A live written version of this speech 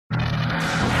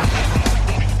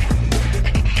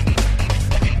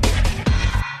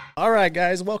All right,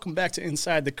 guys, welcome back to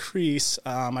Inside the Crease.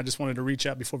 I just wanted to reach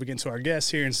out before we get into our guests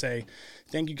here and say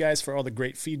thank you guys for all the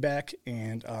great feedback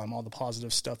and all the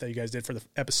positive stuff that you guys did for the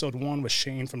episode 1 with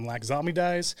Shane from Lack Zombie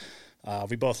Dies.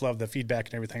 We both love the feedback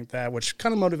and everything like that, which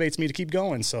kind of motivates me to keep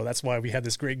going. So that's why we have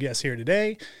this great guest here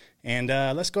today. And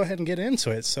let's go ahead and get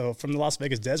into it. So from the Las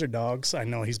Vegas Desert Dogs, I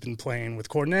know he's been playing with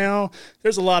Cornell.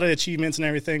 There's a lot of achievements and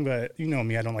everything, but you know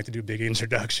me, I don't like to do big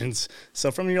introductions.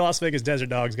 So from your Las Vegas Desert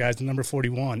Dogs, guys, the number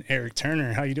 41, Erik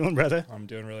Turner. How you doing, brother? I'm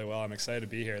doing really well. I'm excited to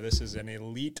be here. This is an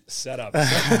elite setup.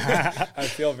 I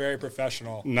feel very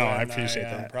professional. No, I appreciate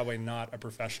that. I'm probably not a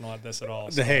professional at this at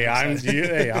all. So hey,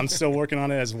 I'm still working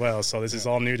on it as well. So this is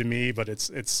all new to me, but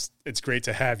it's great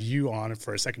to have you on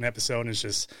for a second episode. And it's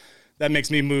just that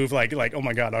makes me move like, oh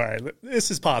my God, all right,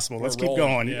 this is possible. Let's keep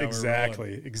going. Yeah,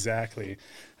 Exactly.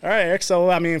 All right, Erik.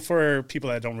 So, I mean, for people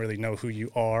that don't really know who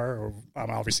you are, or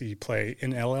obviously you play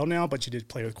in LL now, but you did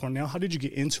play with Cornell. How did you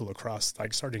get into lacrosse?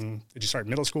 Like did you start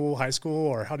middle school, high school,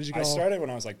 or how did you go? I started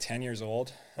when I was like 10 years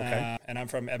old. Okay. And I'm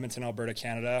from Edmonton, Alberta,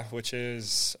 Canada, which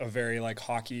is a very like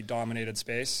hockey dominated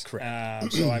space.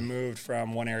 Correct. So I moved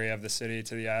from one area of the city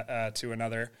to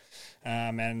another.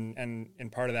 And in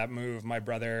part of that move, my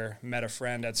brother met a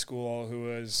friend at school who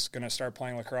was going to start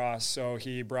playing lacrosse. So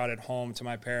he brought it home to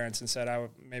my parents and said,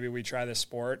 maybe we try this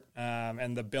sport.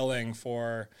 And the billing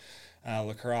for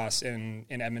lacrosse in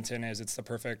Edmonton is it's the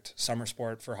perfect summer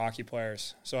sport for hockey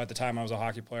players. So at the time I was a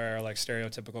hockey player, like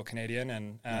stereotypical Canadian.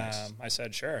 And Nice. I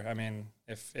said, sure. I mean,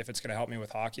 if it's going to help me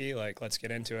with hockey, like let's get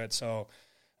into it. So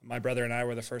my brother and I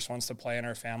were the first ones to play in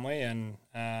our family, and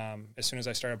as soon as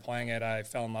I started playing it, I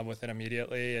fell in love with it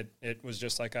immediately. It was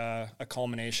just like a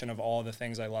culmination of all the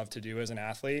things I love to do as an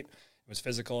athlete. It was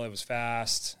physical, it was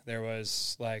fast, there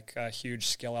was like a huge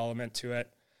skill element to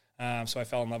it. So I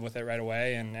fell in love with it right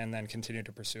away and then continued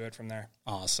to pursue it from there.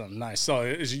 Awesome. Nice.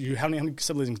 So how many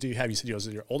siblings do you have? You said was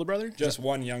it your older brother? Just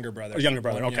one younger brother. Younger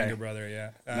brother, okay. Younger brother,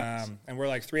 yeah. Nice. And we're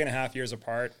like 3.5 years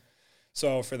apart.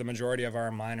 So for the majority of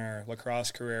our minor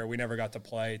lacrosse career, we never got to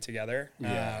play together.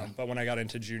 Yeah. But when I got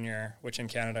into junior, which in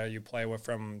Canada you play with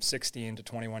from 16 to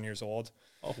 21 years old.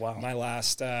 Oh, wow. My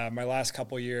last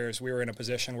couple years, we were in a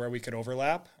position where we could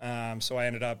overlap. So I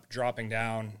ended up dropping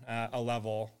down a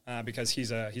level because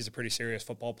he's a pretty serious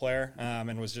football player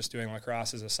and was just doing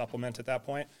lacrosse as a supplement at that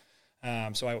point.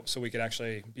 So we could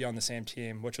actually be on the same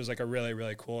team, which was like a really,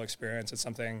 really cool experience. It's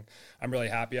something I'm really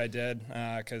happy I did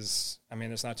because, I mean,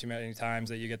 there's not too many times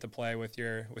that you get to play with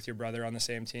your brother on the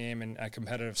same team in a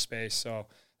competitive space. So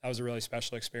that was a really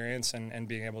special experience, and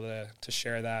being able to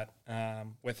share that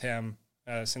with him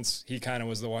since he kind of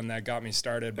was the one that got me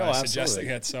started by suggesting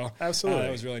it. So absolutely,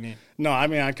 that was really neat. No, I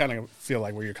mean, I kind of feel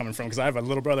like where you're coming from because I have a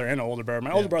little brother and an older brother.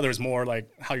 My older brother is more like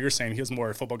how you're saying. He was more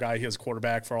a football guy. He was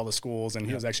quarterback for all the schools, and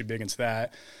he was actually big into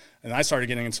that. And I started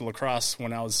getting into lacrosse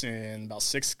when I was in about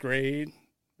 6th grade,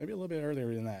 maybe a little bit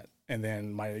earlier than that. And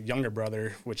then my younger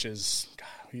brother, which is, God,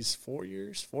 he's 4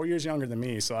 years younger than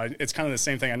me. So it's kind of the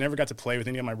same thing. I never got to play with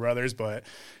any of my brothers, but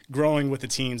growing with the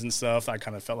teams and stuff, I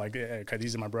kind of felt like, yeah, okay,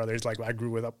 these are my brothers. Like I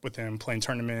grew up with them playing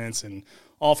tournaments and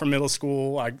all from middle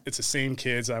school. It's the same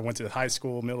kids. I went to high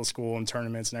school, middle school, and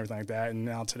tournaments and everything like that. And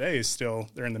now today is still,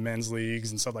 they're in the men's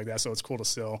leagues and stuff like that. So it's cool to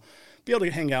still be able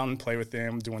to hang out and play with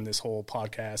them, doing this whole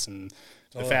podcast and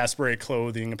the fast break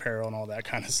clothing, apparel, and all that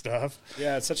kind of stuff.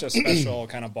 Yeah, it's such a special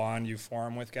kind of bond you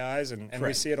form with guys, and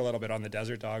we see it a little bit on the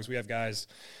Desert Dogs. We have guys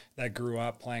that grew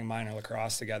up playing minor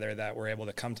lacrosse together that were able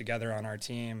to come together on our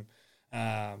team,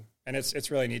 and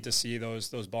it's really neat to see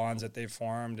those bonds that they've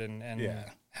formed and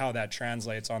how that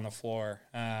translates on the floor.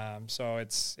 So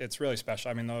it's really special.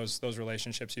 I mean, those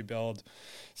relationships you build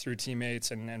through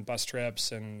teammates and bus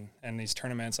trips and these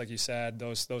tournaments, like you said,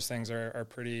 those things are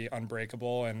pretty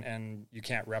unbreakable and you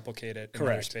can't replicate it in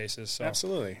other spaces. So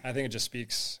absolutely. I think it just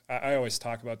speaks. I always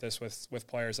talk about this with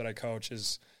players that I coach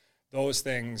is those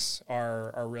things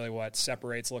are really what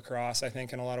separates lacrosse, I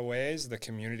think, in a lot of ways. The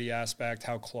community aspect,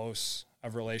 how close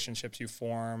of relationships you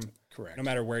form. Correct. No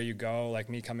matter where you go, like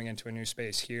me coming into a new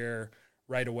space here,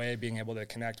 right away being able to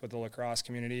connect with the lacrosse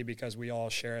community because we all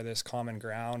share this common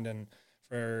ground. And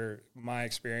for my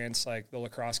experience, like the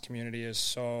lacrosse community is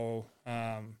so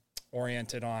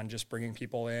oriented on just bringing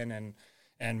people in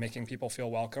and making people feel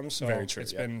welcome. So very true,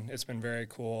 it's been very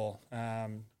cool,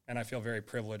 and I feel very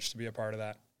privileged to be a part of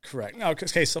that. Correct. No,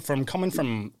 okay, so coming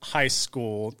from high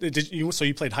school,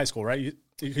 you played high school, right?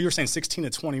 You were saying 16 to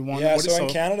 21. Yeah, so in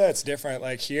Canada it's different.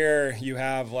 Like here you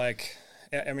have I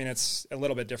mean, it's a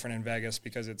little bit different in Vegas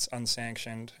because it's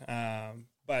unsanctioned.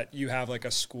 But you have like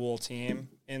a school team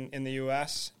in the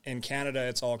U.S. In Canada,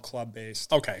 it's all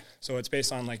club-based. Okay. So it's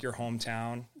based on like your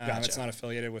hometown. Gotcha. It's not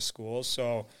affiliated with schools.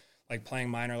 So like playing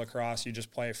minor lacrosse, you just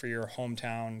play for your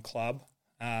hometown club,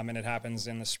 and it happens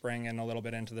in the spring and a little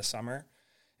bit into the summer.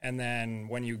 And then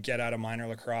when you get out of minor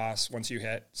lacrosse, once you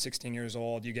hit 16 years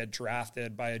old, you get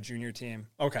drafted by a junior team.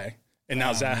 Okay. And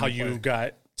now is that how you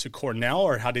got to Cornell,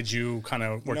 or how did you kind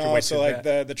of work your way so through like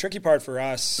that? the tricky part for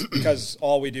us, because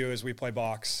all we do is we play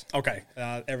box. Okay.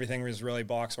 Everything was really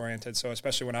box oriented. So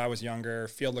especially when I was younger,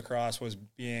 field lacrosse was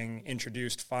being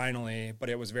introduced finally, but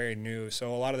it was very new.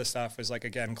 So a lot of the stuff was like,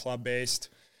 again, club based,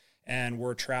 and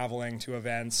we're traveling to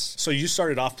events. So you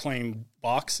started off playing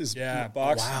box?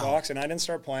 Box. And I didn't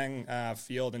start playing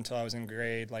field until I was in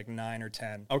grade like 9 or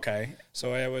 10. Okay.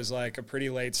 So it was like a pretty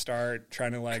late start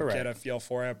trying to like Correct. get a feel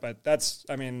for it. But that's,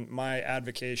 I mean, my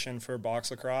advocation for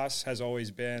box lacrosse has always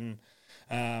been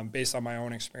based on my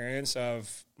own experience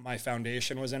of my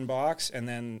foundation was in box. And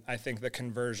then I think the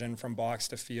conversion from box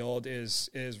to field is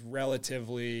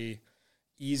relatively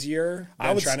easier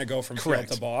than trying to go from field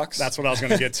to box. That's what I was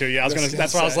going to get to. Yeah,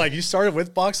 that's what I was like. You started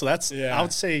with box, so that's. Yeah. I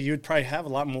would say you'd probably have a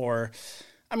lot more.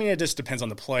 I mean, it just depends on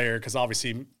the player, because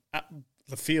obviously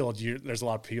the field, there's a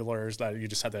lot of peelers that you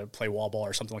just have to play wall ball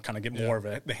or something to kind of get more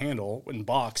of the handle. In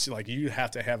box, like you have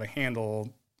to have a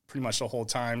handle pretty much the whole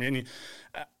time. And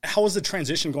how was the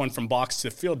transition going from box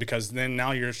to field? Because then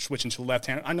now you're switching to left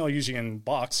hand. I know usually in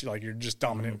box, you're just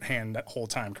dominant hand that whole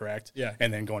time, correct? Yeah.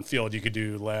 And then going field, you could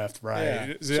do left, right.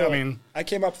 Yeah. So I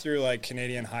came up through like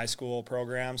Canadian high school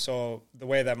programs. So the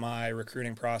way that my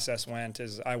recruiting process went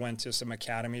is I went to some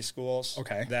academy schools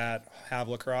that have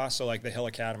lacrosse. So like the Hill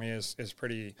Academy is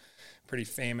pretty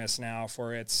famous now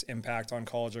for its impact on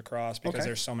college lacrosse, because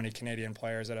there's so many Canadian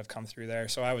players that have come through there.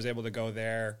 So I was able to go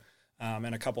there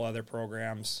and a couple other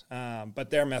programs. But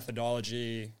their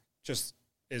methodology just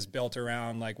is built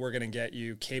around like, we're going to get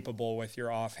you capable with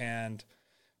your offhand,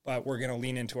 but we're going to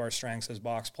lean into our strengths as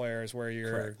box players, where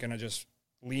you're going to just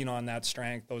lean on that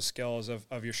strength, those skills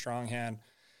of your strong hand.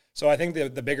 So I think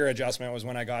the bigger adjustment was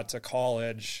when I got to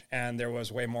college, and there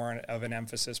was way more of an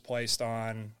emphasis placed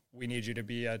on, we need you to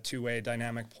be a two-way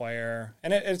dynamic player.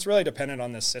 And it's really dependent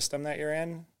on the system that you're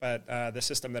in. But the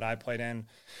system that I played in,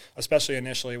 especially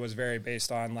initially, was very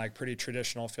based on like pretty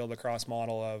traditional field lacrosse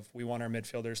model of, we want our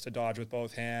midfielders to dodge with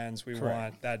both hands. We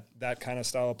want that kind of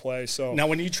style of play. So now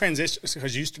when you transition,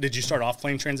 because did you start off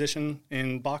playing transition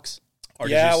in box?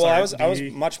 I was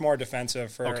much more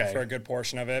defensive for a good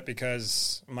portion of it,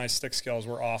 because my stick skills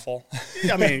were awful.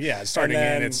 I mean, starting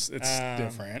in, it's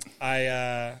different.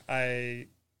 I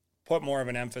put more of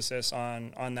an emphasis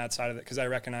on that side of it, because I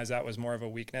recognized that was more of a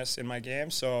weakness in my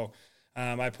game. So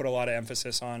I put a lot of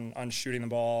emphasis on shooting the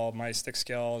ball, my stick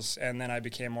skills, and then I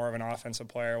became more of an offensive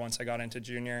player once I got into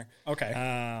junior. Okay.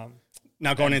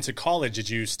 Now going into college,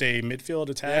 did you stay midfield,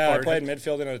 attack? Yeah, I played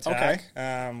midfield and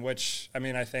attack, which, I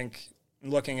mean, I think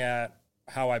looking at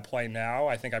how I play now,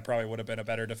 I think I probably would have been a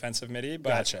better defensive midi.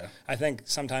 But I think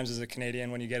sometimes as a Canadian,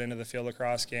 when you get into the field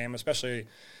lacrosse game, especially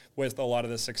with a lot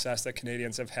of the success that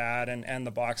Canadians have had and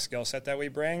the box skill set that we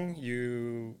bring,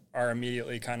 you are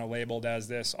immediately kind of labeled as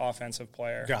this offensive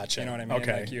player. Gotcha. You know what I mean?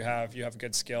 Okay. Like you have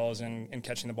good skills in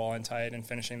catching the ball in tight and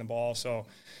finishing the ball. So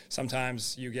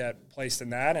sometimes you get placed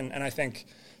in that. And I think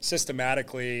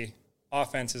systematically,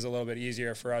 offense is a little bit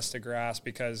easier for us to grasp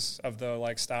because of the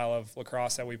like style of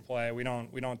lacrosse that we play. We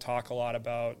don't talk a lot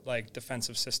about like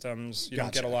defensive systems. You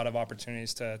don't get a lot of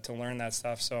opportunities to learn that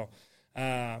stuff. So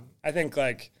I think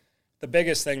like the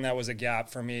biggest thing that was a gap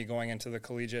for me going into the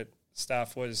collegiate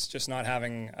stuff was just not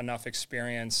having enough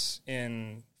experience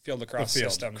in field lacrosse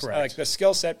systems. Correct. Like the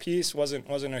skill set piece wasn't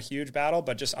a huge battle,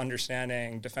 but just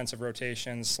understanding defensive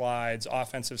rotations, slides,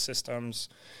 offensive systems,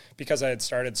 because I had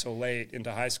started so late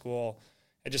into high school,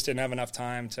 I just didn't have enough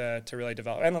time to really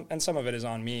develop. And some of it is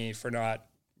on me for not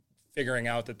figuring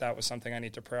out that was something I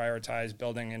need to prioritize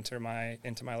building into my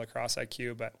lacrosse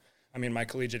IQ. But I mean, my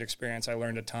collegiate experience, I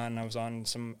learned a ton. I was on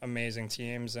some amazing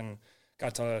teams and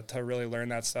got to really learn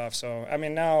that stuff. So, I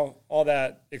mean, now all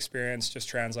that experience just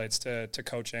translates to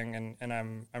coaching, and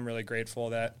I'm really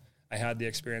grateful that I had the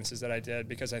experiences that I did,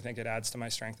 because I think it adds to my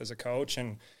strength as a coach,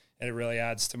 and it really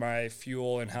adds to my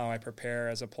fuel and how I prepare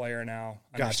as a player now,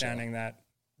 understanding that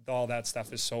all that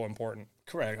stuff is so important.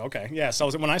 Correct. Okay. Yeah. So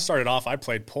when I started off, I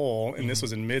played pole, and this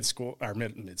was in middle school,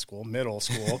 middle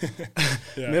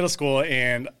school.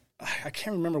 And I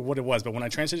can't remember what it was, but when I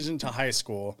transitioned into high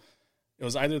school, it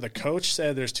was either the coach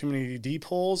said there's too many deep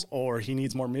holes or he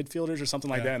needs more midfielders or something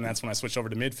like that. And that's when I switched over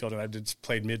to midfield, and I just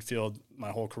played midfield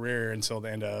my whole career until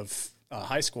the end of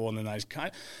high school. And then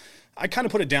I kind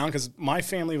of put it down because my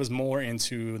family was more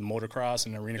into motocross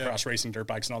and arena cross racing, dirt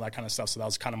bikes, and all that kind of stuff. So that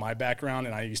was kind of my background.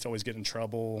 And I used to always get in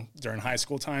trouble during high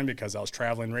school time because I was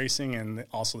traveling racing and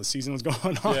also the season was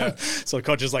going on. Yeah. So the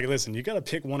coach is like, listen, you got to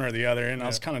pick one or the other. And I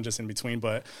was kind of just in between.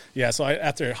 But yeah, so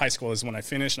after high school is when I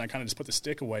finished and I kind of just put the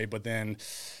stick away. But then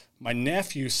my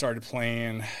nephew started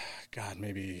playing, God,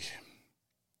 maybe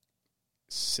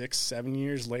 6-7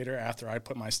 years later after I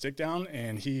put my stick down,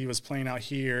 and he was playing out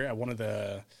here at one of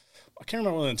the, I can't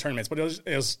remember one of the tournaments, but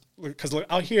it was because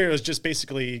out here it was just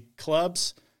basically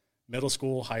clubs, middle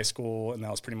school, high school, and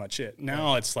that was pretty much it.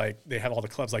 Now it's like they have all the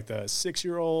clubs like the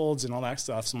 6-year-olds and all that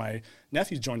stuff. So my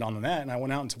nephew joined on that, and I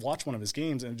went out to watch one of his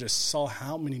games and just saw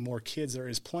how many more kids there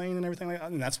is playing and everything like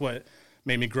that. And that's what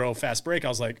made me grow fast break. I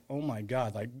was like, oh my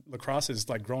God, like lacrosse is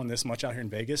like growing this much out here in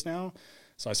Vegas now.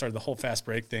 So I started the whole fast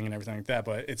break thing and everything like that.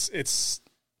 But it's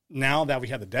now that we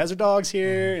have the Desert Dogs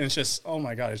here, and it's just, oh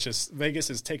my God, it's just Vegas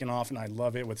is taking off, and I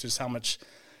love it with just how much,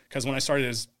 because when I started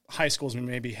as high schools, we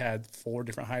maybe had 4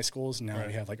 different high schools. Now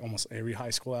we have like almost every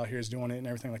high school out here is doing it and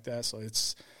everything like that. So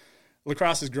it's,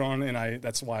 lacrosse is growing, and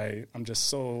that's why I'm just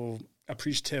so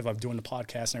appreciative of doing the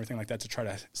podcast and everything like that to try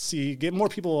to get more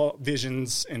people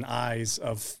visions and eyes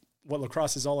of what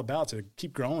lacrosse is all about to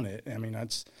keep growing it. I mean,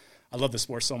 I love the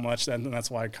sport so much, and that's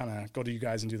why I kind of go to you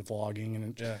guys and do the vlogging.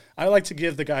 And I like to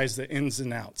give the guys the ins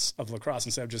and outs of lacrosse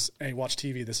instead of just, hey, watch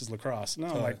TV, this is lacrosse.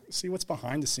 No, like see what's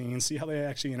behind the scenes, see how they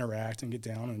actually interact and get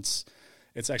down. And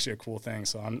it's actually a cool thing.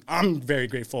 So I'm very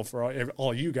grateful for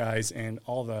all you guys and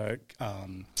all the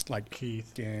like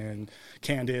Keith and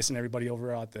Candace and everybody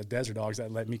over at the Desert Dogs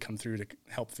that let me come through to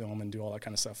help film and do all that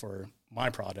kind of stuff for my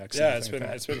products. Yeah, it's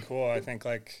been cool. I think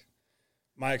like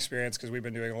my experience, because we've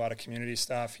been doing a lot of community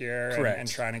stuff here and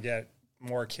trying to get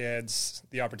more kids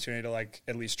the opportunity to like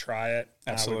at least try it.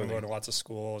 Absolutely. We've been going to lots of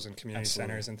schools and community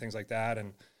centers and things like that.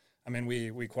 And I mean,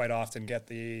 we quite often get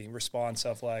the response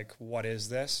of like, what is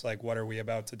this? Like, what are we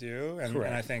about to do? And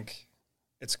I think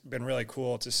it's been really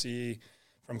cool to see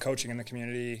from coaching in the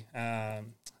community,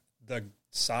 the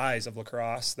size of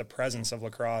lacrosse, the presence of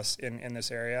lacrosse in this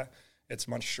area. It's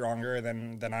much stronger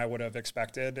than I would have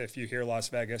expected. If you hear Las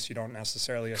Vegas, you don't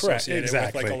necessarily associate it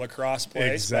with like a lacrosse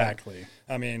place. Exactly.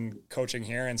 But, I mean, coaching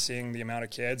here and seeing the amount of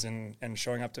kids and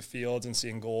showing up to fields and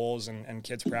seeing goals and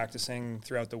kids practicing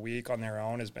throughout the week on their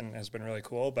own has been really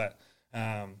cool. But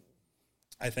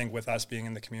I think with us being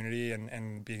in the community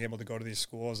and being able to go to these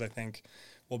schools, I think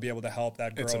we'll be able to help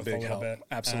that growth a little bit.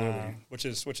 Absolutely. Which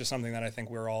is something that I think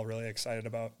we're all really excited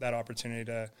about, that opportunity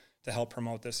to help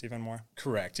promote this even more.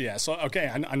 Correct. Yeah. So, okay.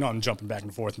 I know I'm jumping back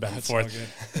and forth.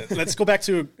 Let's go back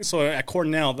to, so at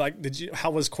Cornell, like,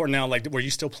 how was Cornell? Like, were you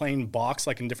still playing box,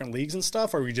 like in different leagues and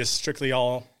stuff, or were you just strictly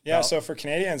all? Yeah. So for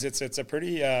Canadians, it's a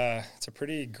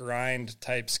pretty grind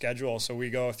type schedule. So we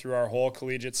go through our whole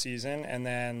collegiate season. And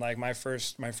then like my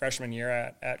freshman year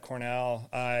at Cornell,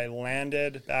 I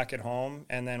landed back at home.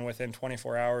 And then within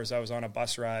 24 hours, I was on a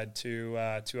bus ride to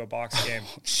a box game.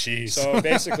 Jeez. So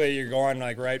basically you're going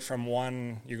like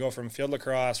you go from field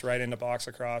lacrosse right into box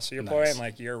lacrosse. So you're playing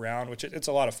like year round, which it's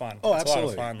a lot of fun. Oh, it's absolutely. a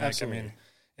lot of fun. Like, absolutely. I mean,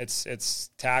 it's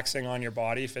taxing on your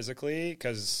body physically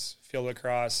because field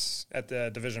lacrosse at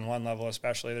the Division I level,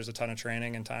 especially, there's a ton of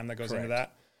training and time that goes into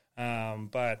that.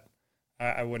 But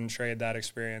I wouldn't trade that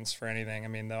experience for anything. I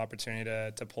mean, the opportunity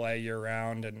to play year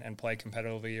round and play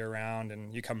competitively year round,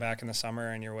 and you come back in the summer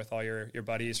and you're with all your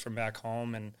buddies from back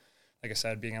home, and like I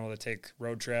said, being able to take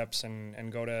road trips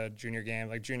and go to junior games.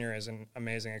 Like junior is an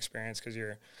amazing experience because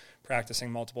you're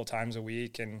practicing multiple times a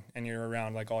week and you're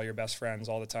around like all your best friends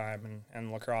all the time.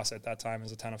 And lacrosse at that time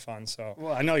is a ton of fun. So,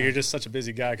 well, I know you're just such a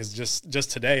busy guy because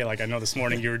just today, like I know this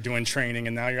morning you were doing training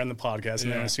and now you're on the podcast.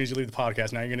 And then as soon as you leave the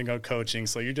podcast, now you're going to go coaching.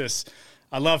 So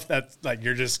I love that, like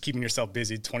you're just keeping yourself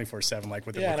busy 24/7, like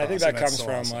with the lacrosse. And I think that comes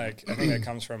from awesome. I think that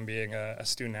comes from being a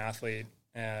student athlete.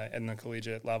 In the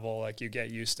collegiate level, like you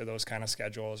get used to those kind of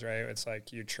schedules, right? It's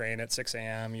like you train at 6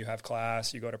 a.m., you have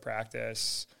class, you go to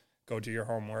practice, go do your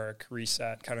homework,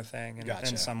 reset kind of thing.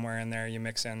 And somewhere in there you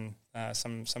mix in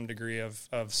some degree of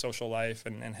social life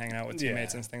and hanging out with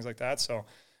teammates and things like that. So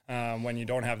when you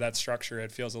don't have that structure,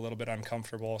 it feels a little bit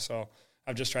uncomfortable. So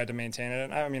I've just tried to maintain it.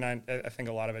 And I mean, I think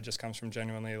a lot of it just comes from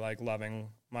genuinely like loving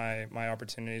my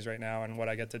opportunities right now and what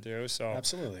I get to do. So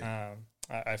absolutely.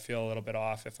 I feel a little bit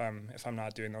off if I'm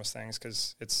not doing those things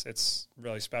because it's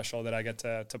really special that I get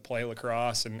to play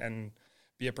lacrosse and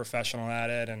be a professional at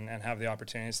it and have the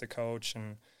opportunities to coach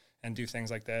and do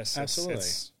things like this. Absolutely.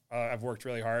 I've worked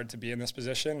really hard to be in this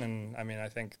position, and I mean, I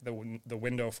think the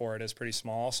window for it is pretty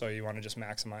small, so you want to just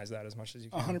maximize that as much as you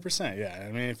can. 100%, yeah.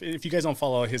 I mean, if you guys don't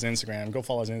follow his Instagram, go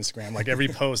follow his Instagram. Like, every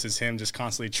post is him just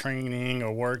constantly training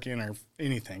or working or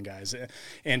anything, guys.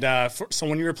 And so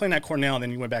when you were playing at Cornell,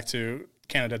 then you went back to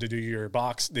Canada to do your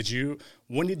box.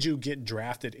 When did you get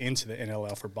drafted into the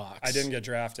NLL for box? I didn't get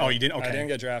drafted. Oh, you didn't? Okay. I didn't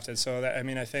get drafted. So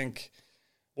I think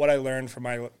what I learned from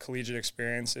my collegiate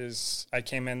experience is I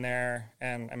came in there,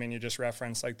 and I mean, you just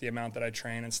referenced like the amount that I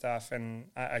train and stuff, and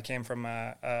I came from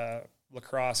a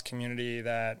lacrosse community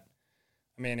that,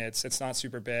 I mean, it's not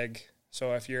super big.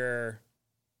 So if you're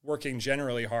working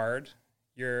generally hard,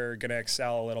 you're going to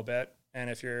excel a little bit, and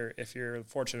if you're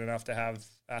fortunate enough to have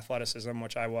athleticism,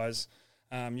 which I was,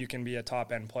 you can be a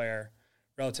top end player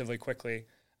relatively quickly.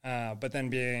 But then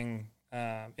being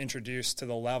introduced to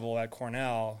the level at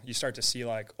Cornell, you start to see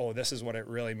like, oh, this is what it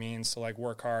really means to like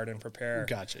work hard and prepare.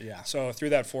 Gotcha, yeah. So through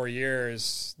that 4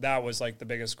 years, that was like the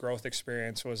biggest growth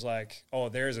experience, was like, oh,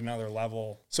 there's another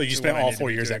level. So you spent all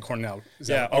 4 years at Cornell?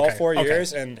 All 4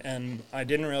 years, and I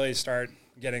didn't really start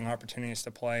getting opportunities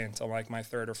to play until like my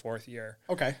third or fourth year.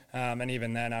 Okay. And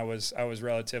even then I was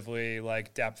relatively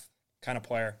like depth kind of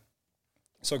player.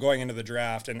 So going into the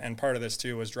draft, and part of this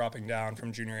too was dropping down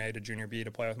from junior A to junior B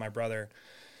to play with my brother.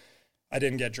 I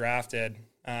didn't get drafted,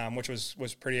 which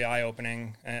was pretty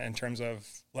eye-opening in terms of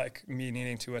like me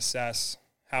needing to assess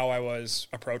how I was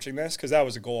approaching this, because that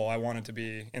was a goal. I wanted to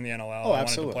be in the NLL. Oh, I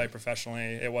absolutely. wanted to play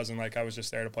professionally. It wasn't like I was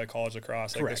just there to play college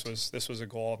lacrosse. Like Correct. this was a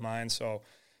goal of mine. So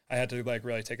I had to like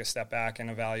really take a step back and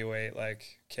evaluate like,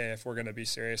 okay, if we're going to be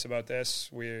serious about this,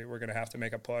 we're going to have to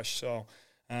make a push. So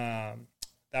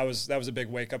that was a big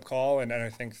wake-up call, and I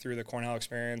think through the Cornell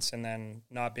experience and then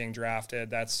not being drafted,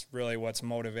 that's really what's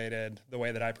motivated the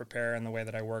way that I prepare and the way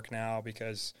that I work now,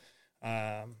 because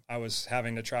I was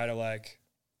having to try to like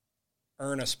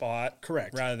earn a spot,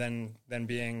 correct, rather than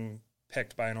being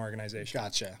picked by an organization.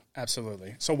 Gotcha,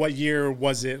 absolutely. So what year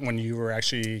was it when you were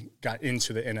actually got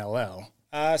into the NLL?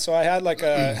 So I had like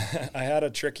I had a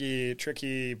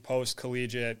tricky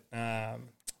post-collegiate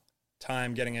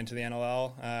time getting into the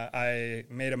NLL. I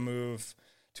made a move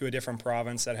to a different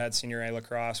province that had senior A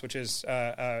lacrosse, which is,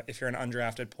 if you're an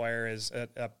undrafted player, is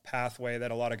a pathway that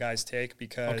a lot of guys take,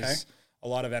 because a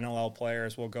lot of NLL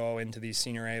players will go into these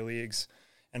senior A leagues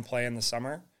and play in the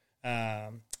summer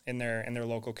in their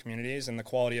local communities, and the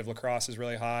quality of lacrosse is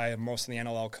really high, and most of the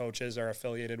NLL coaches are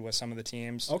affiliated with some of the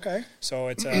teams. Okay. So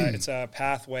it's a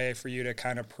pathway for you to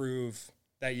kind of prove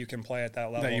that you can play at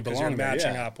that level, because you're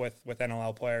matching up with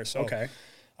NLL players. So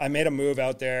I made a move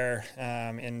out there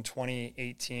in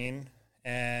 2018,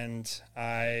 and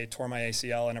I tore my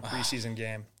ACL in a preseason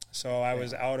game. So I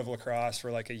was out of lacrosse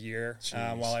for like a year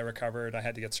while I recovered. I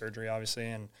had to get surgery,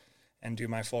 obviously, and do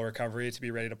my full recovery to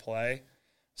be ready to play.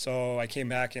 So I came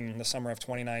back in the summer of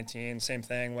 2019, same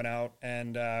thing, went out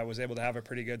and was able to have a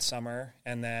pretty good summer.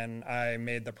 And then I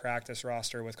made the practice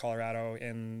roster with Colorado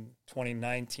in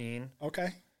 2019. Okay.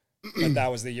 But that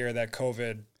was the year that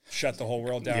COVID shut the whole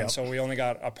world down. Yep. So we only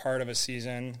got a part of a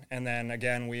season. And then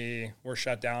again, we were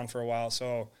shut down for a while.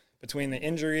 So between the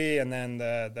injury and then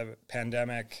the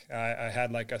pandemic, I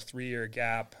had like a 3-year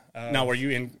gap. Now, were you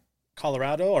in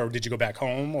Colorado, or did you go back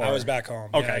home? Or? I was back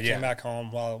home. Okay, I came back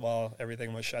home while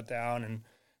everything was shut down, and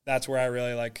that's where I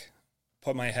really like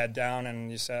put my head down.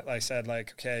 And I said,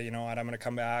 okay, you know what, I'm going to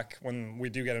come back when we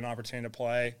do get an opportunity to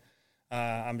play.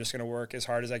 I'm just going to work as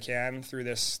hard as I can through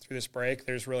this break.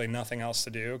 There's really nothing else to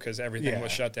do because everything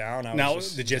was shut down. Did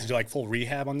you have to do like full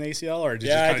rehab on the ACL, or did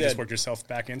you kind of just work yourself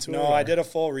back into it? No, I did a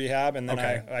full rehab, and then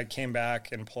I came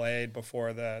back and played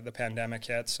before the pandemic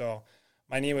hit. So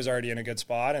my knee was already in a good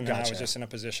spot, and then I was just in a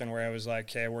position where I was like,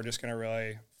 okay, we're just going to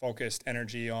really focus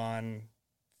energy on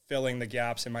filling the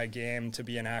gaps in my game to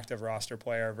be an active roster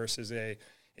player versus a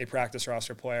practice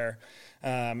roster player.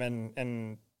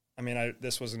 And I mean,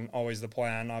 this wasn't always the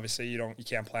plan. Obviously, you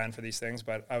can't plan for these things,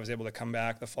 but I was able to come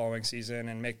back the following season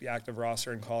and make the active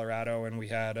roster in Colorado, and we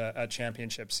had a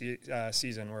championship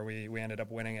season where we ended up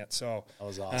winning it. So that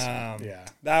was awesome.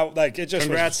 It just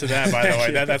congrats to that, by the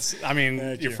way. That's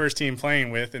your first team playing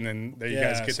with, and then there you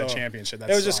guys get the championship. It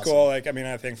was just awesome. Cool.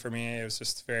 I think for me, it was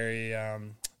just very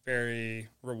very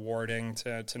rewarding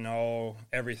to know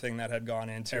everything that had gone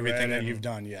into everything that you've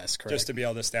done. Yes, correct. Just to be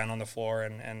able to stand on the floor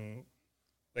and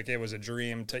like, it was a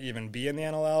dream to even be in the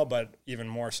NLL, but even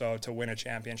more so to win a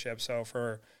championship. So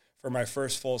for my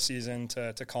first full season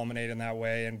to culminate in that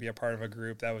way and be a part of a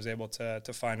group that was able to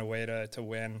find a way to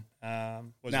win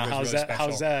was now, really special.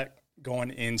 How's that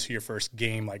going into your first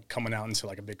game, like coming out into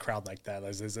like a big crowd like that?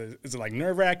 Is it like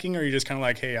nerve wracking, or are you just kind of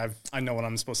like, hey, I know what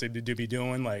I'm supposed to be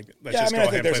doing? Like, let's just go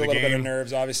ahead and play the game. I think there's a little bit of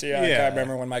nerves, obviously. I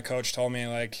remember when my coach told me,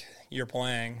 like, you're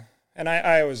playing. And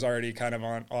I was already kind of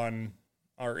on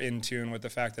or in tune with the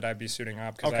fact that I'd be suiting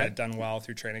up because I had done well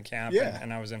through training camp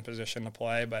and I was in position to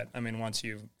play. But, I mean, once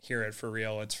you hear it for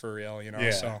real, it's for real, you know.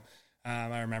 Yeah. So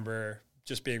I remember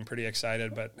just being pretty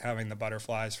excited, but having the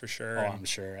butterflies for sure. Oh, I'm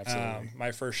sure, absolutely.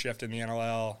 My first shift in the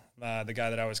NLL, the guy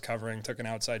that I was covering took an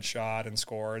outside shot and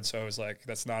scored, so it was like,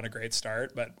 that's not a great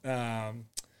start. But I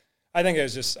think it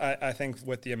was just, I think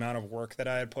with the amount of work that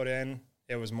I had put in,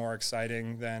 it was more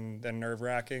exciting than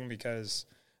nerve-wracking because,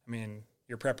 I mean,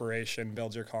 your preparation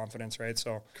builds your confidence, right?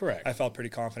 So correct. I felt pretty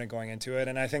confident going into it,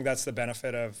 and I think that's the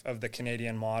benefit of the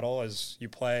Canadian model is you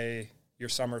play your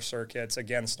summer circuits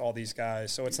against all these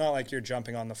guys. So it's not like you're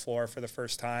jumping on the floor for the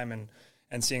first time and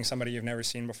seeing somebody you've never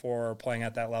seen before or playing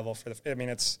at that level the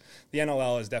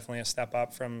NLL is definitely a step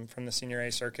up from the senior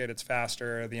A circuit. It's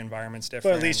faster, the environment's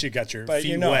different. But at least you got your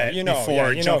feet wet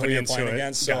before jumping into it.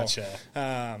 Against, gotcha.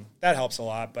 So, that helps a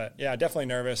lot. But yeah, definitely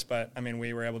nervous. But I mean,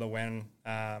 we were able to win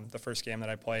the first game that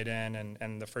I played in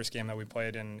and the first game that we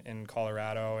played in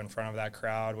Colorado in front of that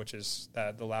crowd, which is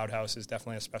that the Loud House is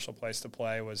definitely a special place to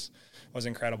play, was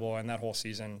incredible. And that whole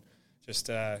season, just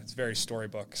it's very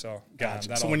storybook. So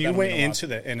gotcha. So when you went into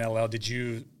the NLL, did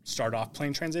you start off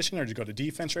playing transition, or did you go to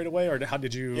defense right away, or how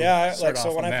did you? Yeah,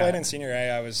 when I played in senior A,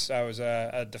 I was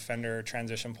a defender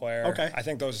transition player. Okay. I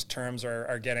think those terms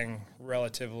are getting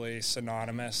relatively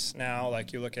synonymous now.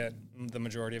 Like you look at the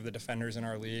majority of the defenders in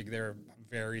our league, they're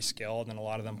very skilled, and a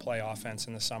lot of them play offense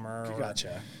in the summer or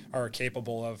are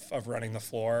capable of running the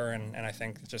floor. And I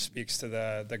think it just speaks to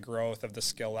the growth of the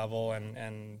skill level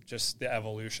and just the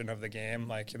evolution of the game.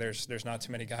 Like there's not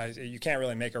too many guys. You can't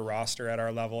really make a roster at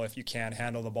our level if you can't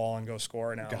handle the ball and go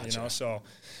score now. Gotcha. You know, so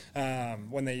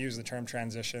when they use the term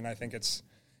transition, I think it's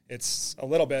a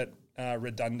little bit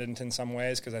redundant in some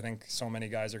ways because I think so many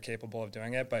guys are capable of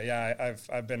doing it. But yeah,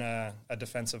 I've been a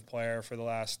defensive player for the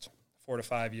last 4 to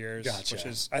 5 years, which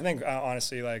is, I think,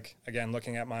 honestly, like, again,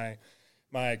 looking at my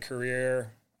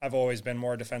career, I've always been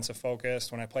more defensive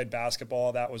focused. When I played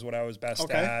basketball, that was what I was best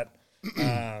at.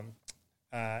 And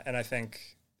I think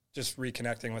just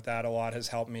reconnecting with that a lot has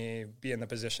helped me be in the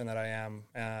position that I am,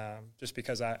 just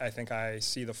because I think I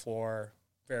see the floor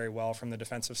very well from the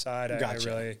defensive side.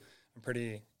 I'm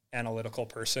pretty analytical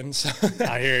person. So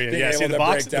I hear you. Yeah, see, the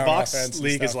box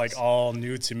league is like all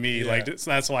new to me. Yeah. Like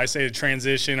that's why I say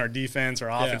transition or defense or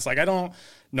offense. Yeah. Like I don't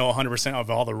know 100% of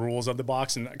all the rules of the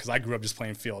box, and because I grew up just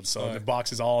playing field, so the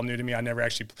box is all new to me.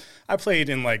 I played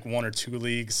in like 1 or 2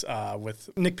 leagues with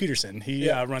Nick Peterson.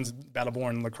 He runs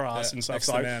Battleborn Lacrosse and stuff.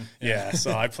 So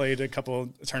so I played a couple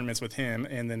tournaments with him,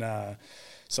 and then.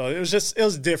 So it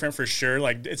was different for sure.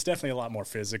 Like it's definitely a lot more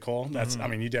physical. That's I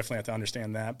mean, you definitely have to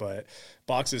understand that. But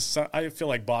I feel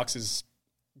like box is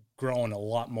growing a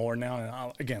lot more now.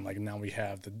 And again, like now we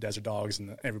have the Desert Dogs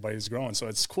and everybody's growing. So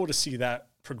it's cool to see that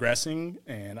progressing.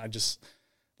 And I just,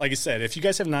 like I said, if you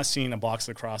guys have not seen a box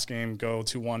lacrosse game, go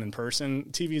to one in person.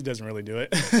 TV doesn't really do it.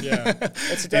 Yeah,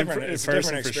 it's a different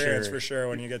experience for sure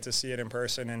when you get to see it in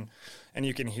person and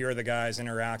you can hear the guys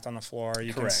interact on the floor.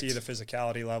 You can see the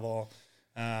physicality level.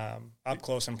 Up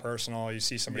close and personal, you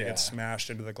see somebody get smashed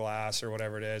into the glass or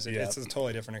whatever it is. It's a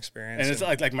totally different experience. And it's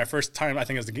like my first time, I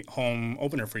think it was the home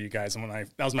opener for you guys. And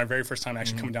that was my very first time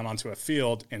actually coming down onto a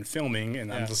field and filming.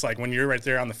 And I'm just like, when you're right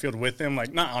there on the field with them,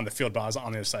 like not on the field, but I was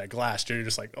on the other side of glass, you're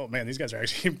just like, oh man, these guys are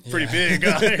actually pretty big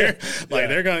out here. Like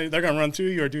they're gonna run through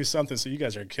you or do something. So you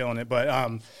guys are killing it.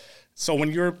 But so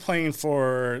when you're playing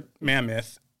for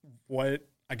Mammoth,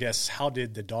 how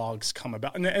did the Dogs come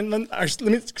about? And let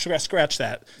me scratch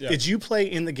that. Yeah. Did you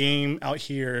play in the game out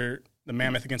here, the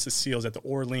Mammoth against the Seals at the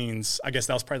Orleans? I guess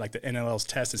that was probably like the NLL's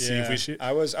test to see if we should.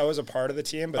 I was a part of the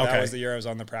team, but that was the year I was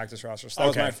on the practice roster. So that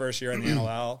was my first year in the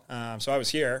NLL. So I was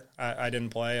here. I didn't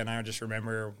play, and I just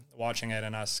remember watching it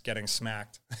and us getting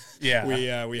smacked.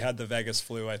 Yeah. We had the Vegas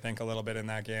flu, I think, a little bit in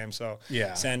that game. So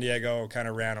San Diego kind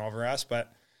of ran over us. But,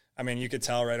 I mean, you could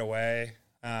tell right away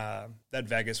that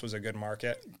Vegas was a good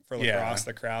market for lacrosse.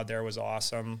 The crowd there was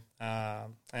awesome.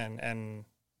 And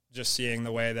just seeing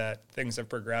the way that things have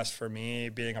progressed for me,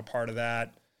 being a part of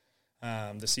that,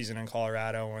 the season in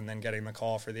Colorado and then getting the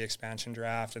call for the expansion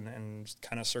draft and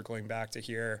kind of circling back to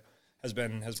here has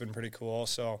been pretty cool.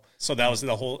 So that was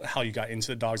the whole how you got into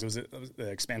the Dogs. Was it the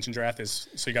expansion draft?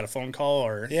 So you got a phone call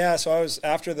or? Yeah, so I was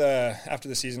after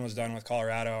the season was done with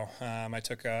Colorado. I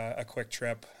took a quick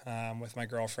trip with my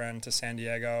girlfriend to San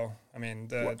Diego. I mean,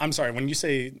 I'm sorry, when you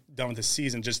say done with the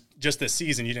season, just this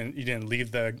season, you didn't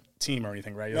leave the team or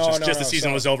anything, right? It was just the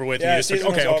season was over with. Yeah, the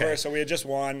season was over. So we had just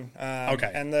won.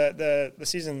 Okay, and the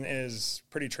season is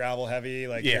pretty travel heavy.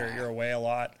 Like you're away a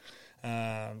lot.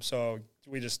 So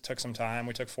we just took some time.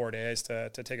 We took 4 days to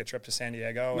take a trip to San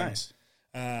Diego. Nice.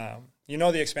 And,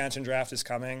 the expansion draft is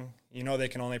coming. They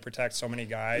can only protect so many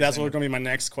guys. That's what's going to be my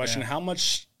next question. Yeah. How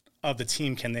much of the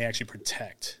team can they actually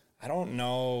protect? I don't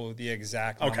know the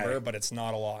exact number, but it's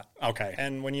not a lot. Okay.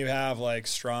 And when you have like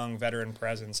strong veteran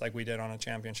presence, like we did on a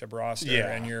championship roster,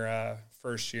 and you're a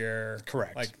first year,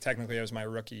 correct? Like technically it was my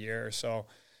rookie year, so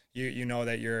you know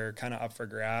that you're kind of up for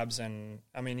grabs. And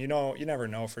I mean, you never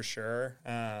know for sure,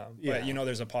 but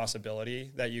there's a possibility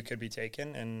that you could be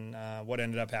taken. And what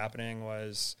ended up happening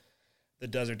was the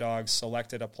Desert Dogs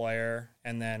selected a player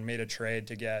and then made a trade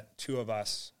to get 2 of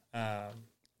us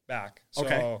back.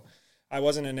 So I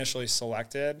wasn't initially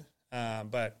selected,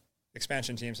 but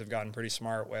expansion teams have gotten pretty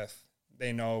smart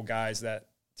they know guys that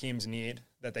teams need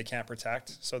that they can't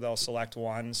protect, so they'll select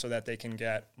one so that they can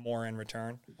get more in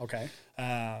return. Okay.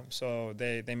 So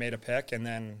they made a pick, and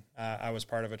then I was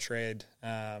part of a trade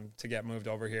to get moved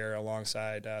over here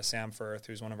alongside Sam Firth,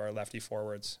 who's one of our lefty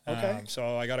forwards. Okay.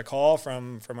 So I got a call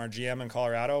from our GM in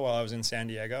Colorado while I was in San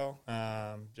Diego,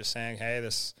 just saying, hey,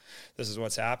 this is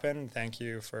what's happened. Thank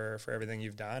you for everything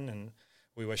you've done, and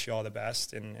we wish you all the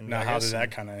best. In now, Vegas. how did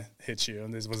that kind of hit you?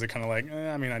 Was it kind of like,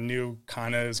 I mean, I knew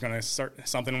kind of it was going to start,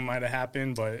 something might have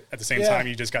happened, but at the same time,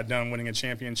 you just got done winning a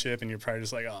championship, and you're probably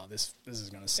just like, oh, this is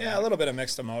going to suck. Yeah, a little bit of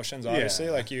mixed emotions, obviously.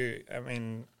 Yeah. Like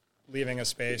leaving a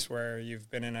space where you've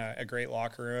been in a great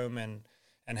locker room and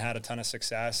had a ton of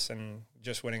success and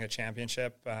just winning a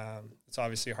championship. It's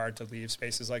obviously hard to leave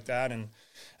spaces like that. And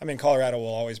I mean, Colorado will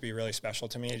always be really special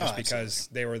to me just because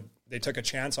they took a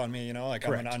chance on me, like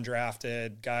Correct. I'm an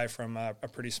undrafted guy from a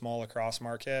pretty small lacrosse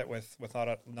market with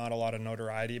not a lot of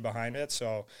notoriety behind it.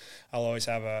 So I'll always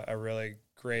have a really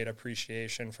great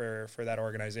appreciation for that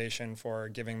organization for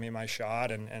giving me my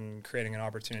shot and creating an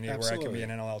opportunity Absolutely. Where I can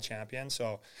be an NLL champion.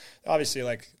 So obviously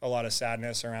like a lot of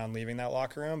sadness around leaving that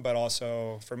locker room, but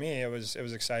also for me, it was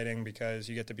exciting because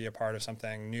you get to be a part of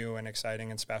something new and exciting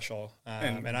and special.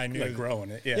 And I knew like growing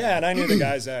it. Yeah. And I knew the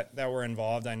guys that were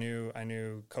involved. I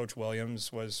knew Coach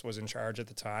Williams was in charge at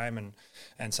the time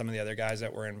and some of the other guys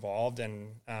that were involved.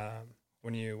 And,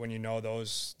 when you know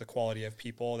the quality of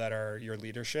people that are your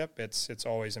leadership, it's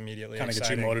always immediately kind of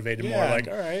exciting. Get you motivated more. Like,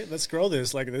 all right, let's grow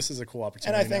this. Like, this is a cool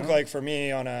opportunity. And I think like for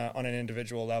me on an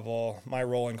individual level, my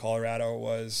role in Colorado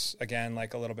was again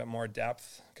like a little bit more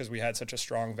depth because we had such a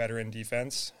strong veteran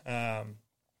defense, and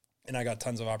I got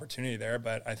tons of opportunity there.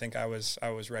 But I think I was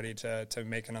ready to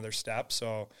make another step.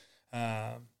 So.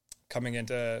 Coming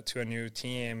into a new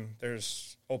team,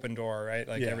 there's open door, right?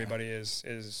 Like everybody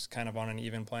is kind of on an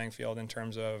even playing field in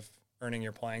terms of earning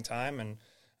your playing time and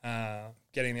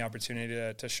getting the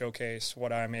opportunity to showcase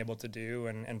what I'm able to do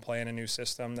and play in a new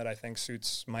system that I think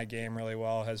suits my game really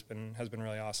well has been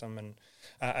really awesome. And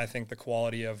I think the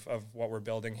quality of what we're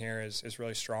building here is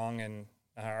really strong. And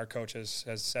our coach has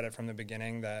said it from the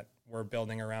beginning that we're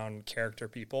building around character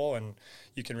people, and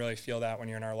you can really feel that when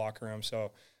you're in our locker room.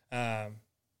 So.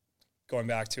 Going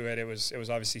back to it, it was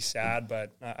obviously sad,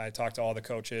 but I talked to all the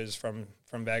coaches from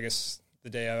Vegas the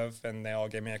day of, and they all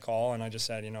gave me a call, and I just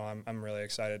said, I'm really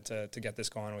excited to get this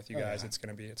going with you guys. It's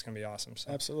gonna be awesome.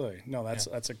 So. Absolutely, no,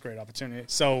 that's a great opportunity.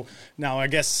 So now I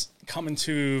guess coming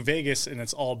to Vegas and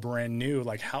it's all brand new.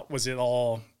 Like, how was it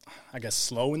all? I guess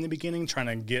slow in the beginning, trying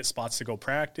to get spots to go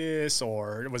practice,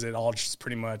 or was it all just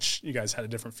pretty much you guys had a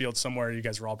different field somewhere? You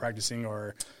guys were all practicing,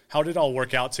 or how did it all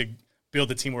work out to build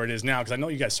the team where it is now? Because I know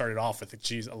you guys started off with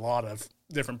a lot of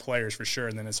different players for sure,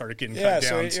 and then it started getting cut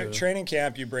down. So training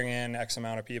camp, you bring in X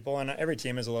amount of people, and every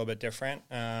team is a little bit different.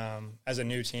 As a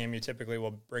new team, you typically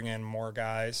will bring in more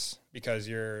guys because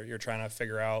you're trying to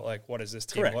figure out like what does this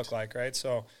team Correct. look like, right?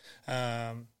 So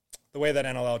the way that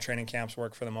NLL training camps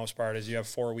work for the most part is you have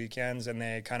 4 weekends and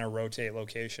they kind of rotate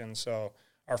locations. So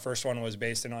our first one was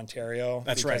based in Ontario.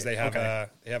 That's because right.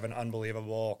 They have an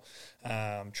unbelievable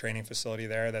training facility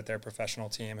there that their professional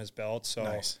team has built. So,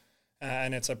 nice.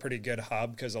 And it's a pretty good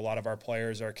hub because a lot of our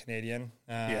players are Canadian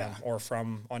or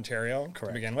from Ontario Correct.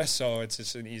 to begin with. So it's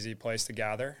just an easy place to